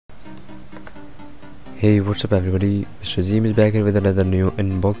Hey, what's up everybody, Mr.Azeem is back here with another new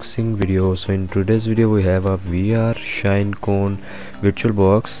unboxing video. So in today's video we have a VR SHINECONE virtual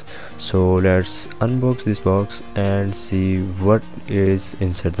box. So let's unbox this box and see what is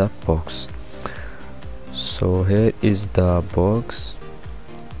inside the box. So here is the box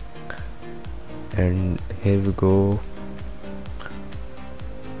and here we go.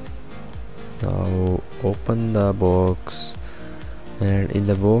 Now open the box, and in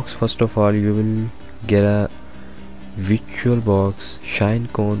the box first of all you will get a virtual box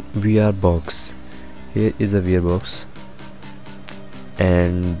SHINECONE VR box. Here is a VR box,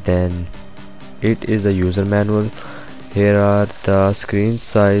 and then it is a user manual. Here are the screen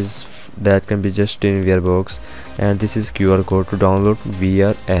size that can be just in VR box, and this is QR code to download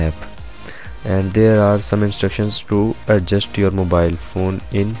VR app, and there are some instructions to adjust your mobile phone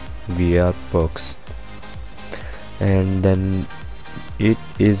in VR box. And then it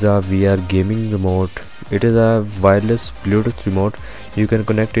is a VR gaming remote. It is a wireless Bluetooth remote. You can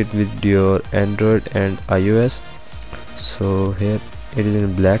connect it with your Android and iOS. So here it is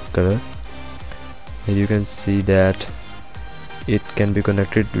in black color, and you can see that it can be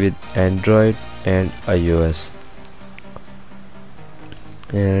connected with Android and iOS.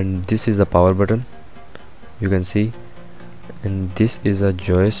 And this is the power button, you can see, and this is a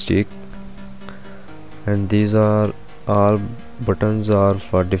joystick, and these are all buttons are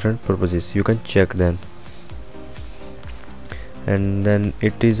for different purposes, you can check them. And then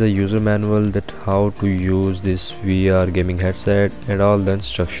it is a user manual that how to use this VR gaming headset and all the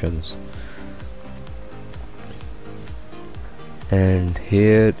instructions. And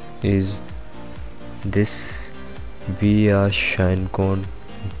here is this VR SHINECONE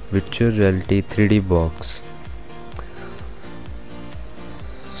virtual reality 3D box.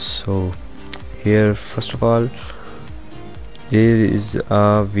 So here first of all there is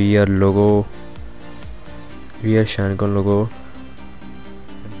a VR logo, VR SHINECONE logo,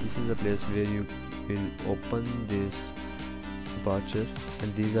 and this is a place where you will open this aperture,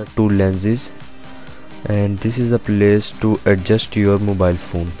 and these are two lenses, and this is a place to adjust your mobile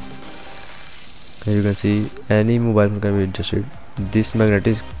phone. And you can see any mobile phone can be adjusted. This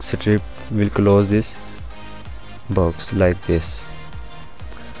magnetic strip will close this box like this,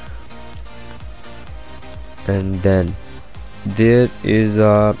 and then there is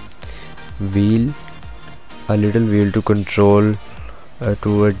a wheel, a little wheel to control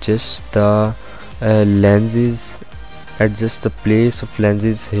to adjust the lenses, adjust the place of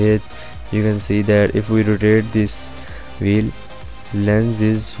lenses. Here you can see that if we rotate this wheel,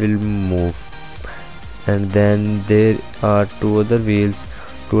 lenses will move. And then there are two other wheels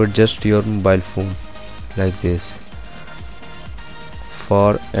to adjust your mobile phone like this,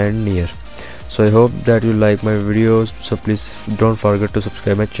 far and near. So I hope that you like my videos, so please don't forget to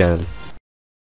subscribe my channel.